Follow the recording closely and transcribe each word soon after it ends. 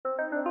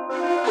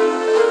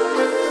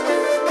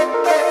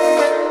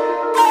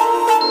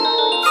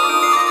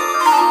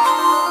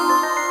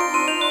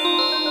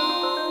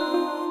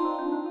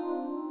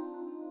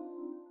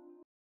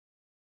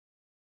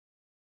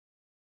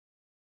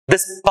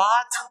This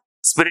path,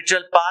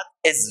 spiritual path,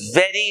 is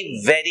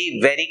very, very,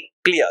 very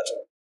clear.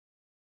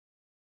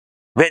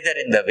 Whether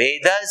in the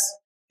Vedas,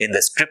 in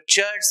the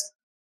scriptures,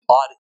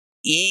 or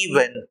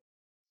even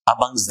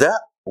amongst the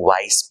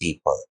wise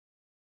people.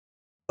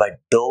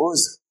 But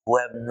those who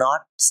have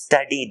not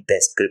studied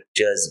the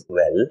scriptures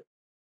well,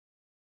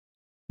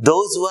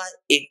 those who are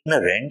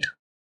ignorant,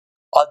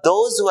 or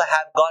those who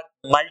have got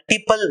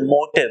multiple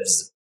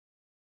motives,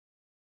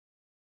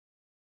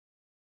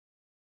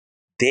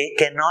 they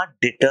cannot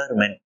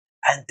determine,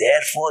 and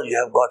therefore you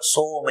have got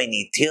so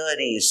many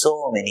theories,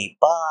 so many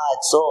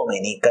paths, so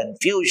many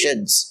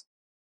confusions.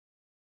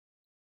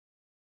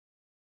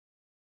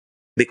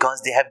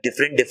 Because they have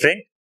different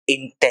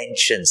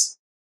intentions.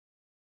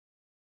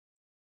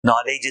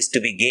 Knowledge is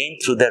to be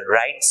gained through the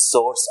right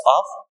source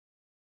of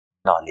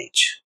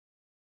knowledge.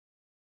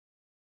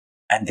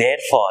 And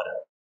therefore,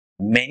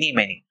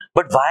 many.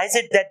 But why is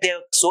it that they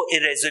are so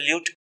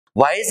irresolute?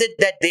 Why is it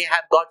that they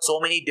have got so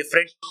many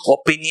different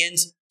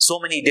opinions, so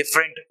many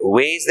different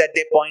ways that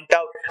they point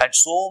out, and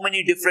so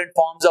many different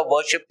forms of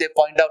worship they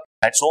point out,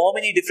 and so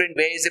many different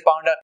ways they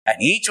point out, and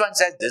each one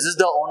says this is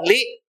the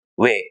only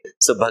way.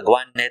 So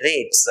Bhagavan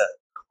narrates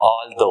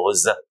all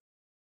those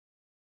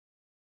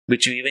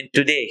which we even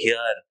today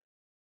hear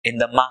in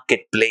the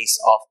marketplace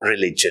of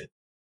religion.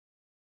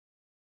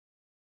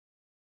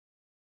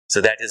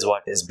 So that is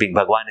what is Big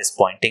Bhagavan is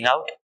pointing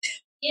out.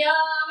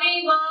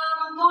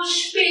 Yamimam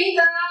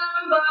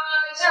pushpitam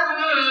vacham.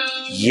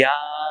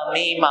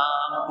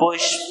 Yamimam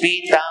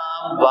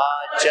pushpitam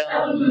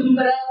vacham.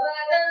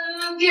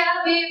 Pravadantya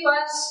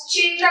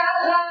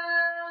vipaschitaha.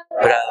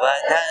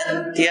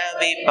 Pravadantya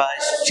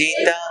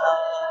vipaschitaha.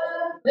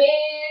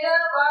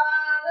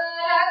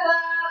 Vedavadarata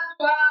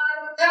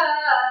partha.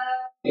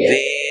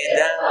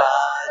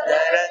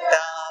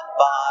 Vedavadarata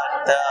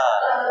partha.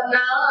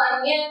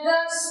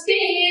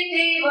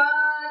 Nanyadastiti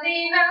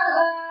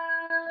vadinaha.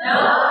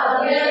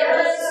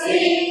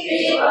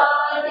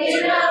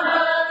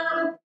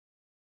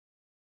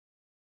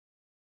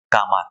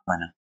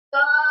 Kamatmana.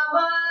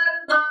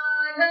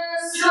 Kamatmana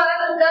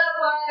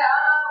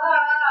swargaparaha.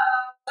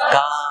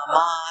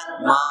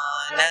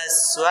 Kamatmana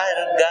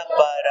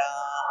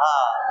swargaparaha.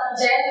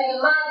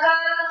 Janma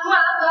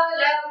karma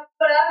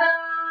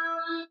phalapradam.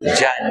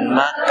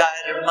 Janma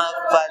karma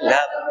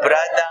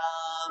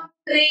phalapradam.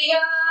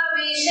 Kriya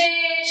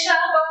vishesha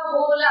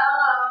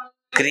bahulam.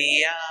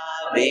 Kriya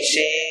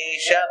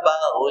vishesha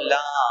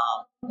bahulam.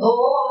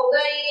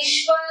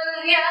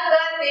 Bhogaishvarya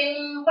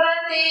gatim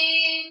prati.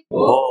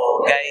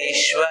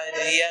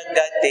 Bhogaishvarya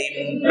gatim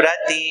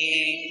prati.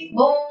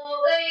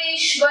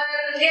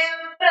 Bhogaishvarya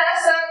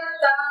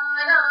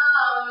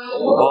prasaktanam.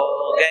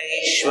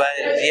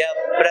 Bhogaishvarya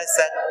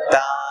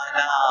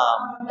prasaktanam.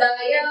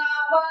 Daya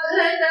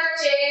pahrita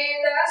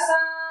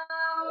chetasam.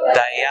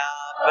 Daya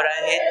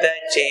prahita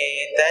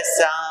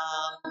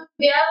chetasam.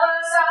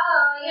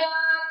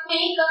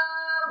 Vyavasayatmika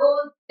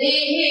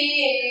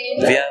buddhihi.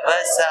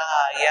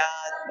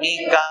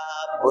 Vyavasayatmika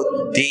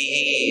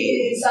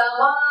buddhihi.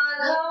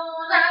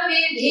 Samadhau na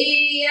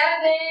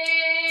vidhiyate.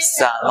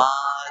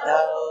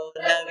 Samadhau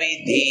na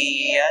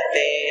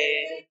vidhiyate.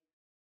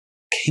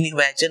 Can you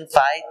imagine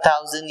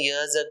 5,000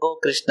 years ago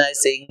Krishna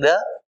is seeing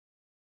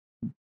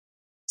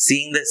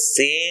the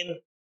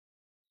same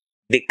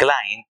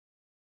decline,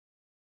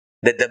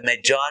 that the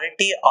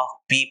majority of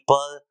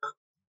people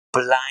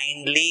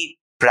blindly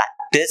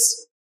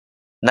practice.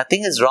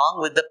 Nothing is wrong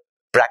with the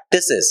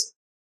practices,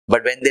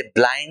 but when they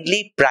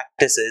blindly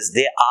practices,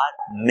 they are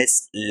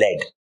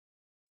misled.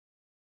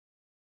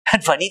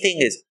 And funny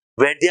thing is,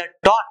 where they are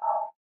taught,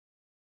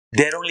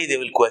 there only they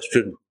will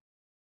question,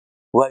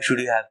 why should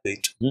you have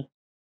faith?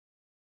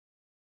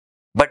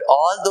 But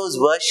all those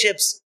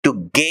worships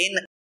to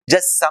gain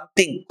just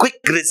something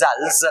quick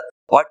results,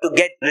 or to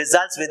get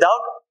results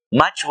without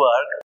much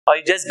work, or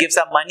you just give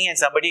some money and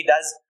somebody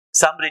does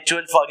some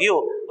ritual for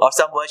you or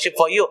some worship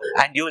for you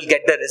and you will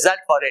get the result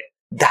for it.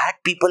 That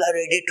people are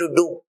ready to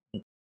do.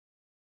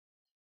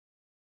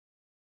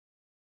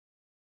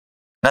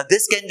 Now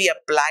this can be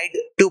applied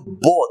to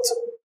both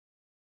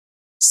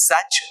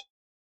such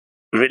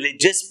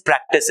religious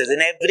practices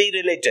in every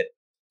religion.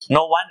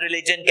 No one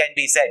religion can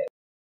be said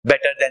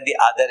better than the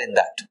other in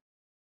that.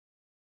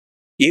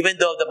 Even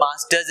though the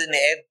masters in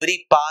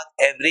every path,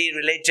 every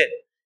religion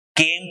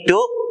came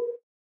to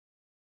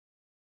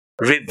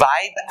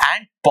revive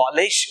and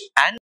polish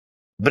and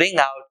bring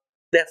out,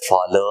 their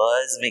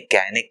followers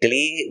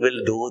mechanically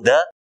will do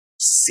the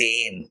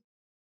same.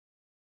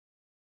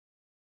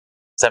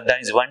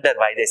 Sometimes wonder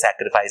why they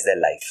sacrifice their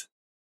life.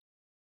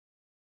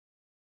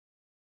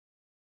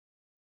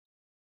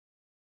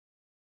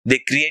 They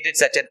created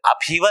such an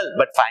upheaval,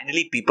 but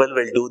finally people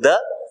will do the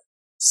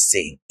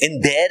same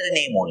in their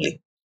name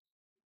only.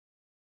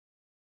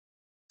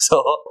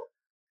 So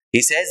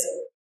he says,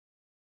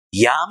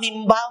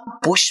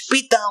 Yamimbam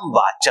pushpitam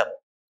vacham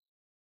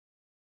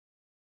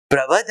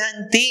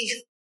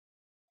pravadhanti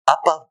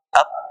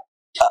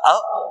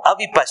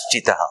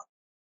avipaschitaha.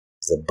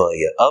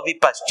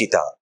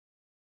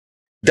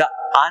 The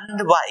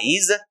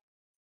unwise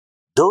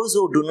Those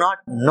who do not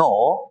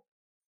know,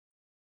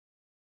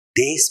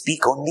 they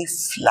speak only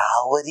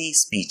flowery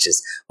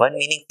speeches. One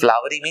meaning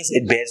flowery means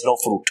it bears no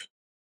fruit.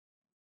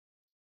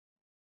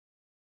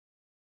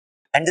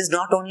 And this is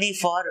not only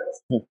for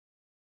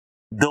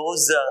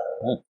those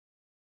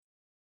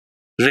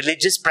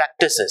religious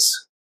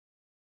practices.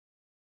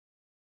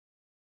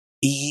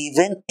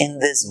 Even in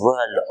this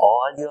world,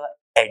 all your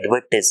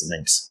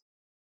advertisements,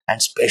 and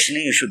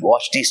especially you should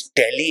watch these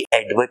tele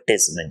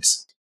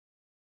advertisements.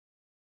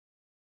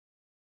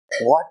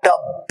 What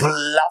a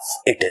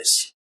bluff it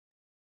is.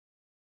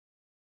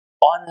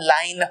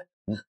 Online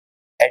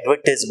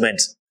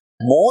advertisements,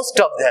 most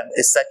of them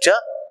is such a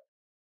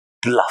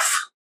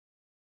bluff.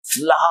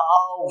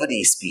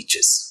 Flowery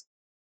speeches.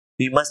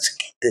 We must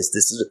get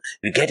this.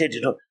 We get it,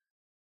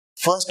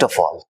 First of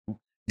all,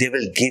 they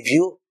will give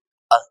you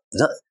a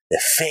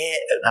fair,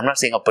 I'm not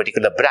saying a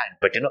particular brand,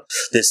 but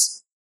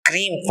this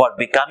cream for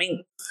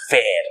becoming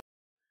fair.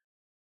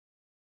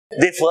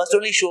 They first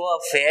only show a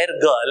fair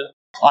girl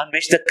on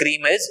which the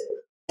cream is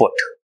put.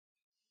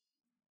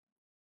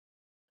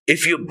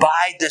 If you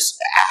buy this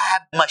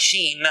ab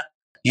machine,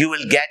 you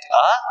will get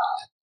a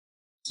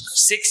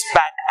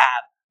six-pack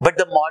ab. But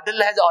the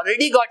model has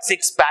already got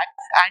six-pack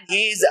and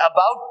he is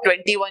about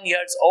 21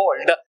 years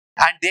old.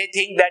 And they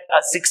think that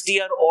a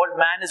 60-year-old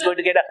man is going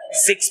to get a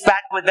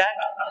six-pack with that.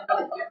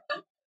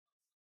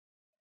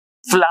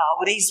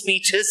 Flowery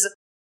speeches.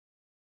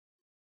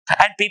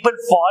 And people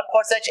fall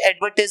for such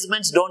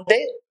advertisements, don't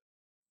they?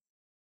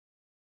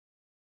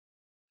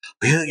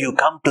 Here you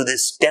come to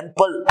this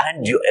temple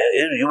and you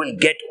will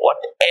get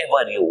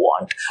whatever you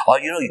want. Or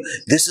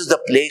this is the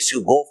place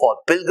you go for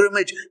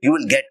pilgrimage, you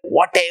will get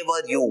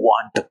whatever you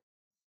want.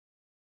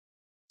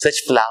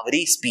 Such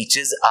flowery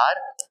speeches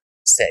are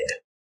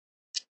said.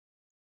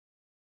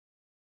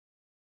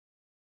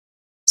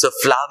 So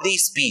flowery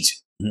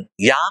speech.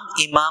 Yam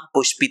imam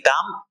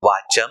pushpitam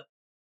vacham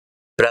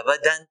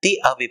pravadanti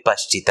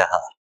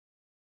avipaschitaha.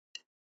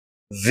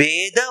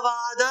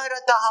 Vedavada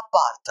rataha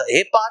partha.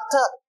 Hey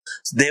Partha,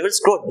 they will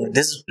quote,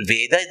 this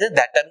Veda,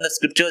 that time the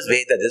scripture was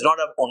Veda. This is not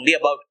only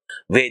about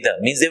Veda.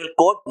 Means they will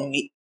quote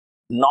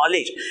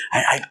knowledge.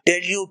 And I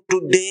tell you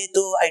today,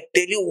 though, I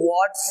tell you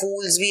what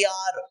fools we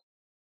are.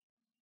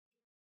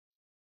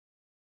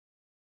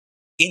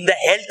 In the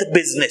health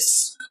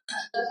business.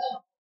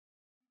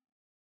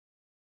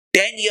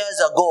 10 years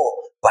ago,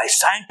 by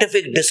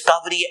scientific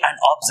discovery and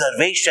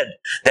observation,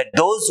 that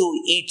those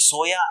who eat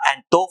soya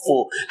and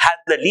tofu have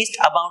the least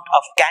amount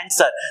of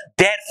cancer.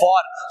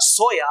 Therefore,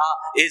 soya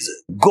is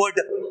good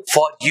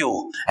for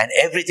you. And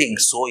everything,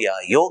 soya,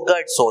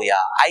 yogurt, soya,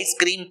 ice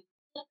cream,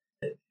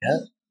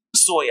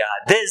 soya,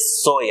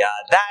 this, soya,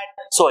 that,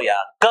 soya,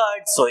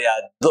 curd,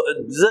 soya,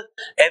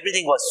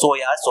 everything was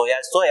soya,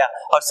 soya, soya,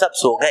 और सब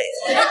सो गए.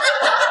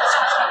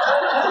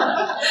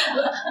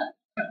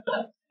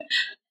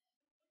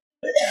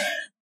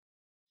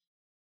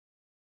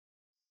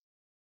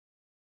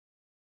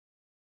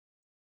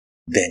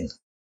 Then,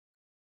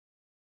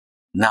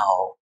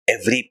 now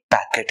every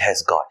packet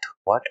has got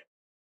what?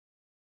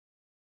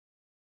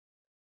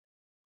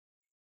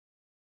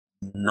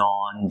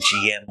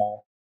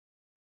 Non-GMO,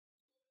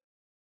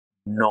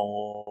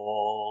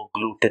 no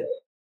gluten,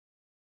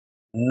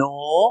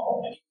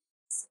 no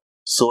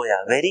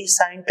soya. Very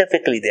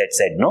scientifically they had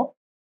said, no?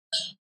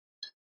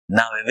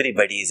 Now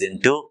everybody is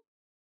into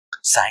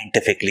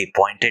scientifically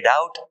pointed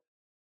out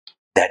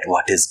that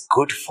what is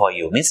good for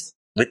you means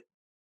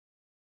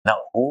now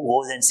who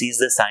goes and sees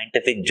the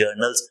scientific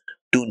journals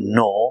to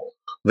know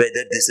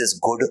whether this is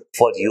good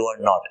for you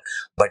or not?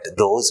 But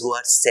those who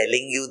are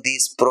selling you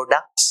these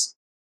products,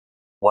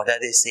 what are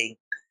they saying?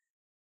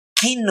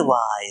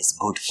 Quinoa is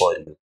good for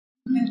you.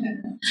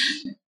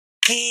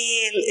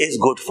 Kale is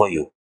good for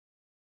you.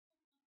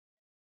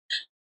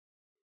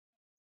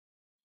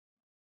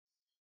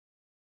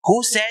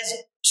 Who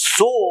says,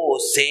 so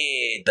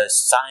say the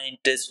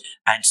scientists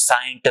and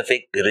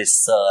scientific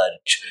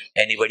research?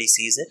 Anybody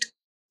sees it?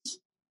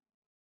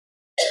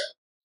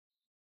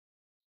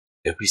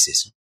 Everybody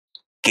says,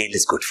 kale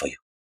is good for you.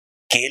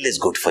 Kale is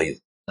good for you.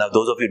 Now,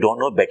 those of you who don't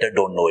know, better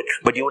don't know it.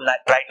 But you will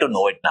try to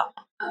know it now.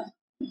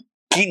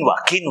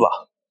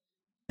 Quinoa.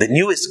 The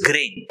newest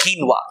grain,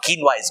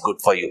 quinoa is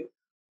good for you.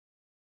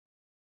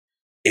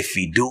 If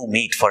we do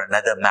meet for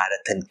another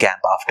marathon camp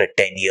after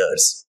 10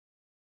 years,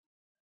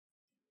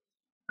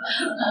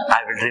 I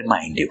will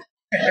remind you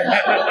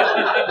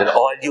that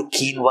all you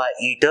quinoa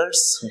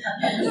eaters,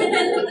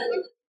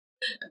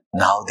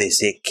 now they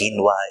say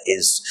quinoa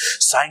is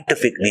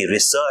scientifically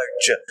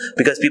researched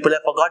because people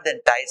have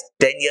forgotten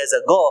 10 years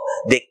ago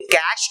they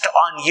cashed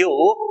on you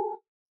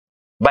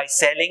by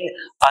selling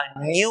a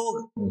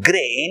new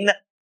grain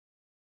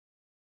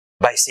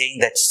by saying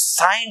that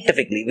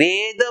scientifically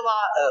Veda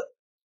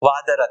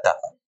Vadarata.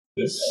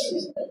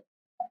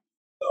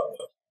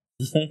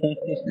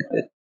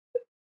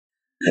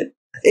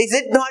 Is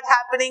it not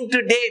happening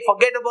today?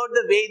 Forget about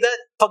the Vedas,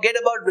 forget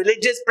about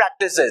religious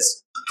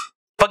practices.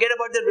 Forget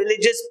about the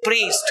religious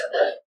priest.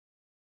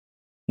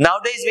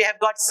 Nowadays we have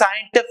got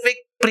scientific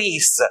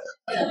priests.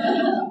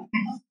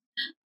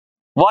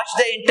 Watch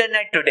the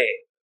internet today.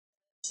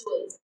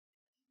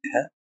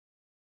 Huh?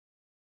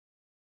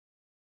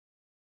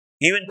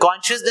 Even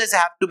consciousness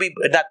have to be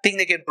nothing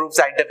they can prove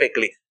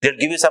scientifically. They'll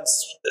give you some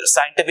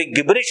scientific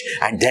gibberish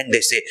and then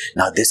they say,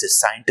 now this is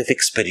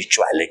scientific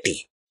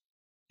spirituality.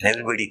 And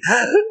everybody,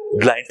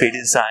 blind faith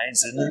in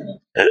science.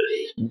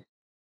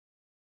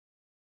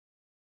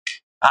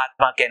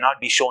 Atma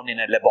cannot be shown in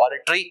a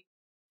laboratory.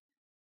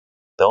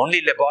 The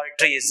only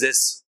laboratory is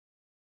this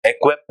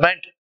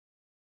equipment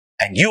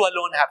and you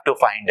alone have to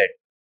find it.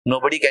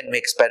 Nobody can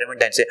make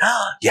experiment and say,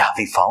 yeah,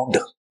 we found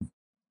her.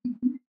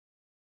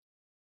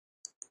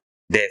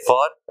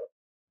 Therefore,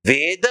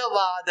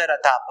 Vedavada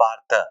Ratha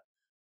Partha.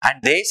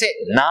 And they say,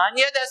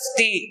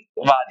 Nanyadasti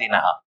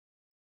Vadinaha.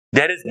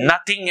 There is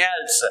nothing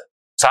else.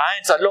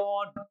 Science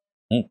alone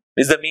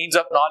is the means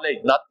of knowledge.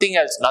 Nothing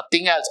else,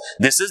 nothing else.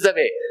 This is the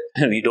way.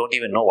 We don't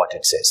even know what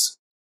it says.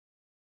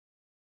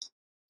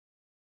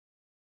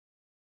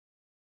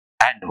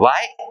 And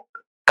why?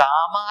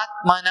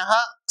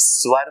 Kamatmanaha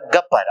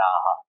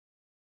Swargaparaha.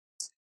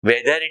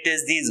 Whether it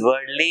is these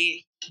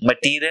worldly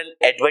material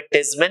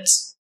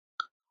advertisements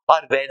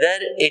or whether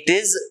it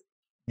is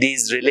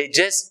these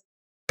religious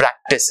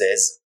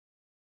practices,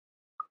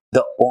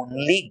 the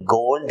only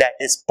goal that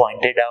is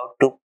pointed out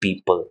to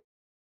people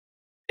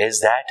is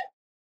that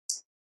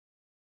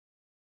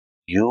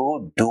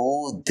you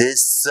do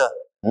this,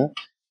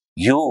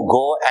 you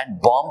go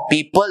and bomb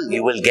people,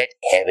 you will get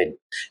heaven.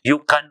 You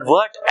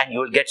convert and you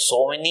will get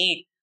so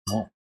many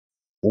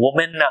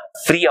women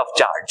free of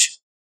charge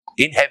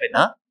in heaven.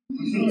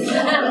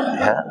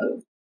 Yeah.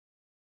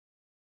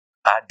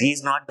 Are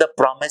these not the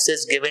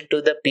promises given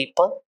to the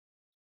people?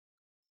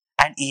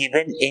 And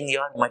even in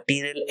your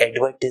material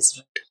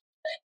advertisement,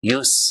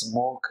 you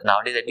smoke.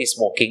 Nowadays, at least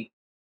smoking,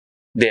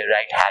 they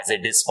write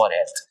hazardous for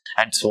health,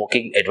 and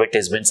smoking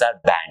advertisements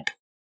are banned.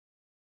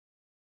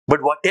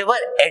 But whatever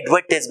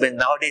advertisement,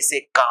 nowadays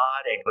say car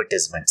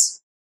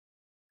advertisements,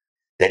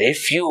 that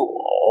if you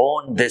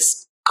own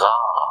this car,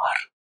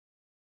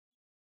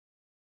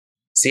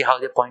 see how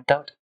they point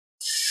out?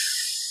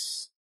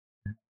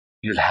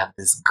 You'll have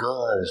this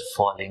girl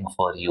falling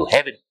for you.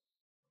 Heaven.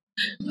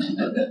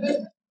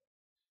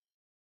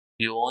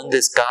 You own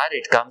this car,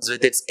 it comes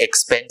with its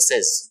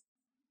expenses.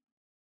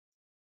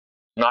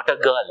 Not a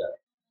girl.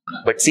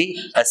 But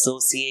see,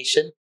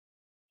 association,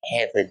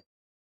 heaven.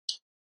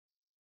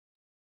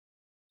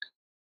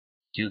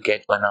 You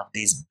get one of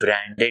these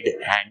branded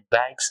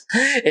handbags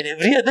and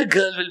every other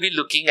girl will be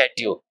looking at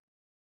you.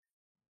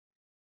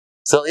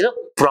 So,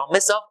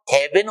 promise of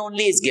heaven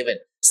only is given.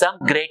 Some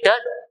greater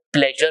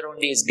pleasure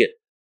only is given.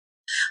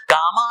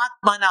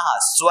 Kamatmanaha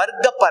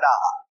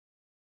Swargaparaha.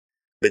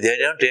 But they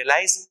don't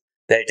realize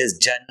that it is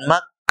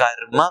Janma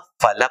Karma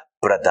Phala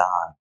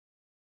Pradhan.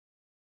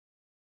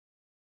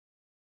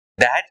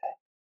 That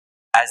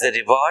as a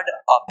reward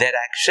of their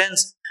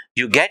actions,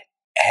 you get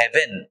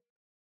heaven.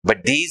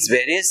 But these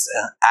various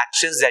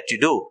actions that you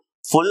do,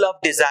 full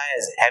of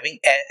desires, having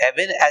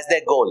heaven as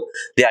their goal,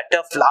 they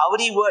utter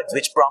flowery words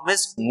which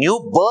promise new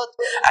birth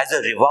as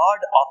a reward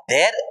of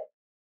their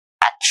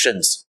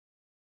actions.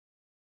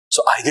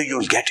 So either you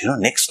will get,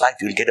 next life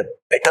you will get a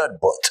better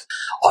birth,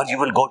 or you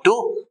will go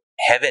to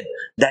heaven.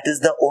 That is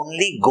the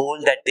only goal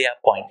that they are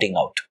pointing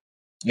out.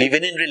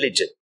 Even in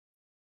religion.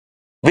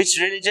 Which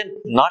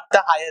religion? Not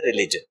the higher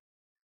religion.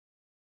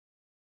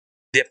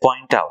 They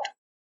point out.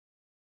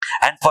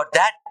 And for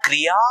that,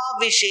 Kriya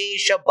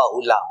Vishesha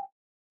Bahula.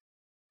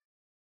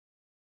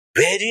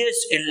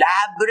 Various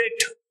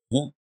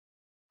elaborate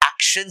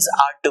actions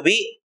are to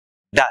be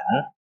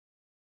done.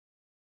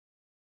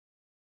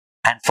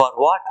 And for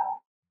what?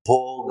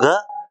 Bhoga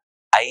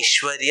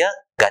Aishwarya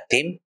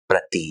Gatim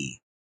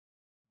Prati.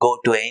 Go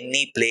to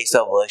any place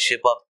of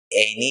worship of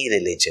any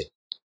religion.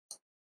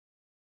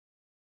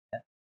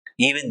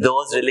 Even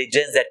those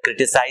religions that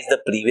criticize the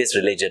previous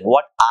religion,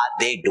 what are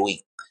they doing?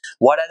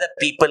 What are the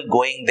people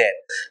going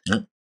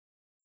there?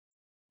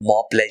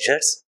 More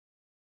pleasures?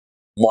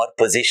 More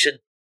position?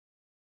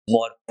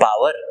 More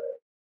power?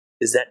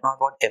 Is that not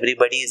what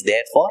everybody is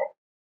there for?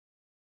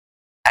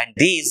 And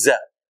these,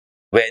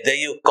 whether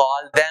you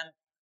call them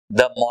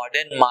the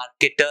modern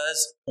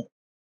marketers,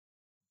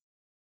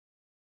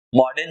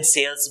 modern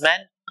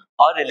salesmen,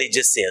 or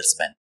religious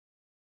salesmen,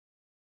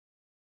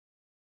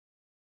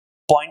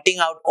 pointing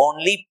out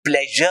only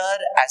pleasure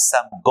as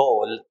some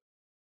goal,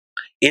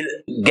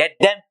 get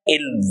them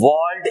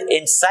involved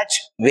in such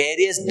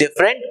various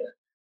different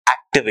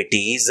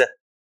activities,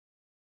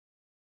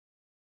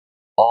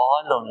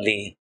 all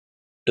only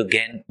to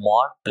gain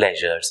more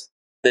pleasures.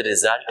 The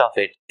result of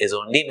it is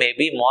only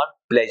maybe more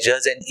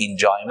pleasures and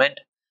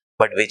enjoyment,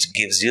 but which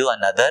gives you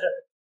another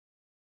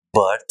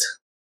birth,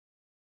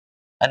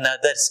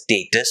 another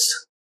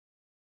status,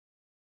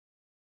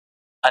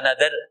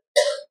 another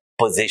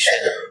position.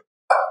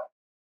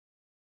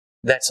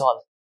 That's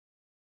all.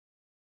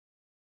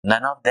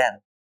 None of them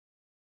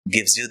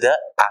gives you the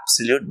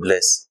absolute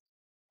bliss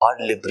or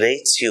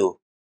liberates you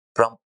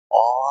from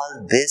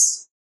all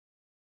these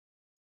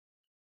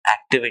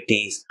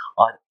activities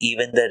or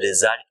even the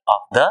result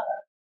of the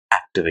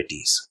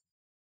activities.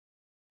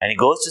 And he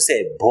goes to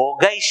say,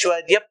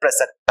 Bhogaishwarya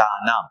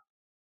prasaktanam.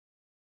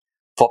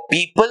 For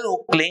people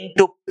who cling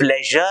to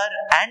pleasure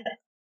and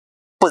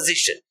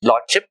position,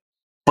 lordship,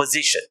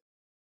 position.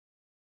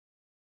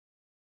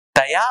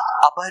 Taya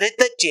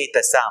abharita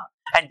chetasam.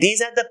 And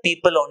these are the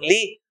people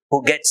only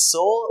who get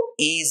so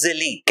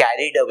easily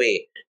carried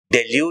away,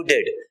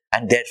 deluded.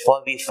 And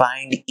therefore we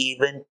find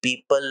even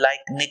people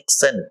like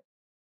Nixon.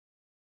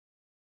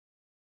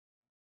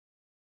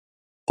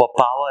 For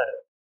power.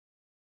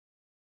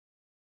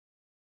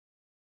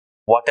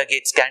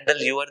 Watergate scandal,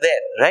 you were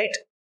there, right?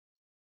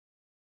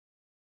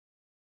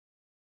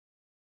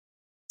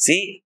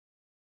 See,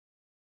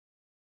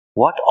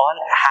 what all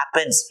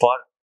happens for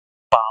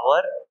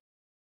power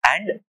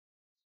and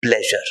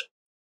pleasure.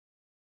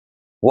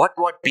 What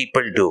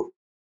people do.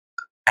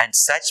 And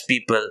such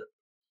people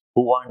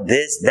who want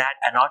this, that,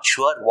 are not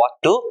sure what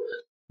to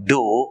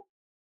do,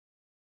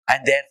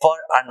 and therefore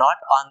are not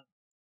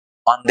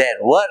on their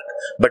work,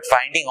 but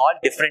finding all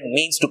different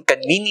means to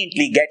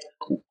conveniently get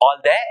all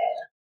their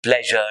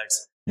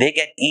pleasures. They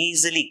get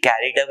easily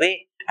carried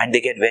away and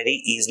they get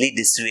very easily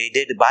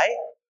dissuaded by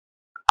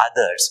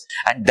others,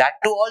 and that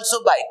too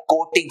also by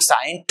quoting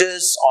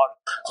scientists or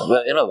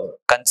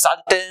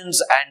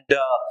consultants and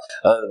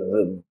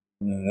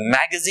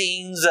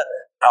magazines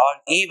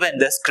or even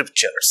the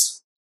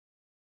scriptures.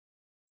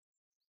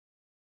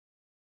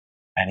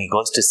 And he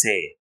goes to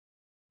say,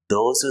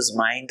 those whose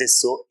mind is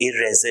so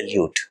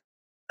irresolute,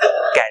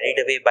 carried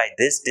away by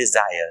this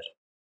desire,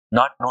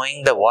 not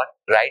knowing the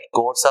right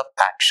course of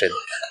action,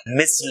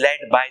 misled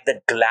by the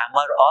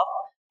glamour of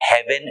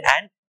heaven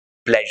and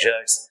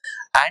pleasures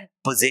and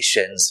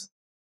positions,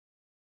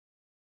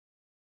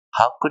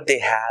 how could they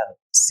have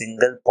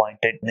single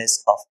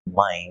pointedness of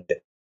mind,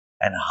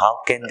 and how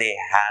can they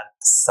have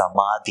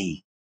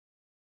samadhi?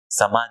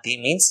 Samadhi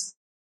means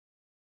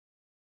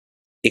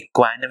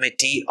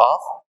equanimity of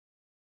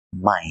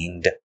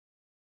mind,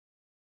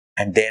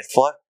 and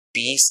therefore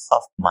peace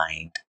of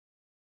mind,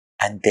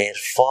 and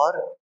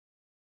therefore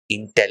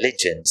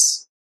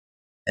intelligence,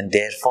 and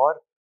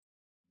therefore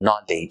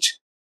knowledge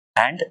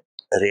and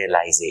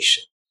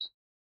realization.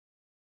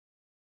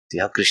 See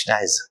how Krishna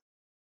is.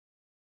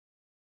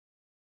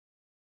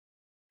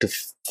 To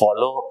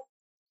follow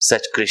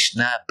such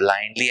Krishna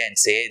blindly and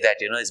say that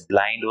is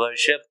blind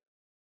worship,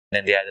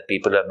 then they are the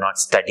people who have not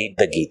studied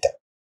the Gita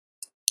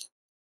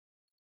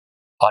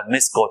or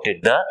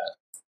misquoted the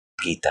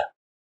Gita.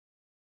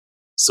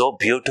 So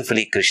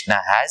beautifully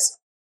Krishna has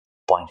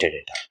pointed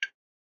it out.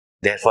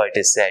 Therefore it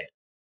is said,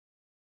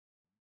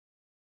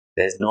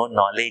 there is no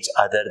knowledge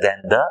other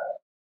than the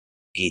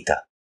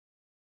Gita.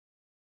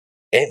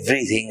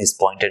 Everything is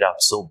pointed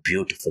out so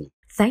beautifully.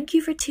 Thank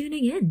you for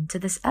tuning in to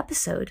this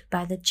episode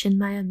by the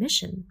Chinmaya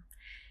Mission.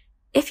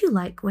 If you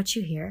like what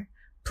you hear,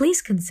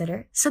 please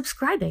consider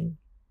subscribing.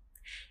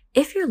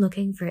 If you're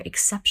looking for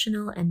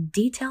exceptional and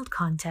detailed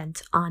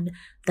content on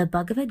the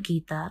Bhagavad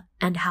Gita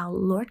and how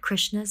Lord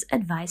Krishna's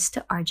advice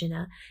to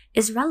Arjuna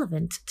is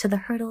relevant to the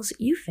hurdles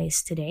you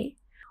face today,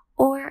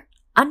 or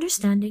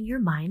understanding your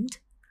mind,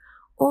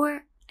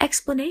 or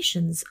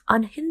explanations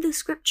on Hindu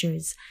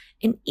scriptures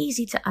in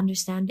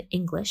easy-to-understand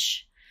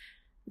English,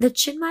 the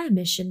Chinmaya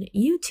Mission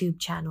YouTube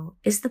channel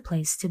is the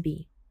place to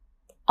be.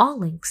 All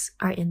links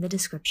are in the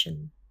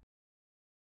description.